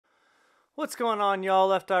What's going on, y'all?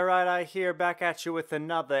 Left Eye, Right Eye here, back at you with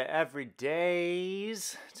another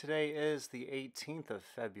Everydays. Today is the 18th of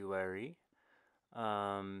February.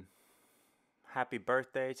 Um, Happy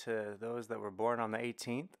birthday to those that were born on the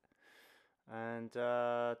 18th. And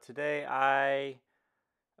today I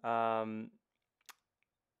um,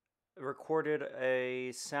 recorded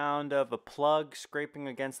a sound of a plug scraping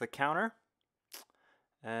against the counter.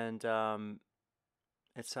 And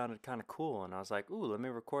it sounded kind of cool. And I was like, ooh, let me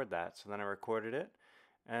record that. So then I recorded it.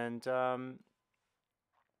 And turned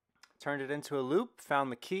it into a loop,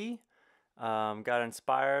 found the key, got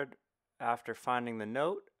inspired after finding the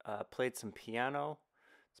note, played some piano.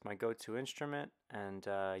 It's my go-to instrument, and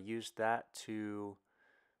used that to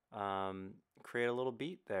create a little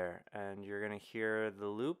beat there. And you're gonna hear the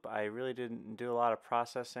loop. I really didn't do a lot of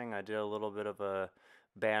processing. I did a little bit of a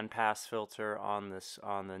bandpass filter on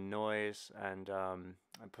the noise, and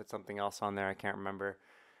I put something else on there. I can't remember.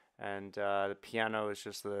 And the piano is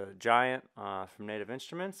just the Giant from Native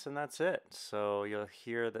Instruments, and that's it. So you'll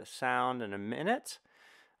hear the sound in a minute.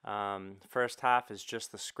 First half is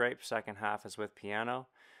just the scrape, second half is with piano,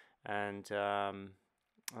 and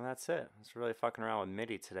that's it. It's really fucking around with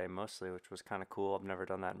MIDI today mostly, which was kind of cool. I've never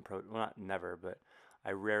done that in Pro, well, not never, but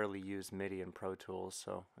I rarely use MIDI in Pro Tools,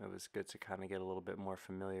 so it was good to kind of get a little bit more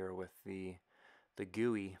familiar with the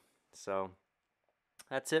GUI. So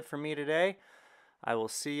that's it for me today. I will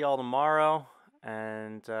see y'all tomorrow,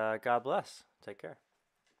 and God bless. Take care.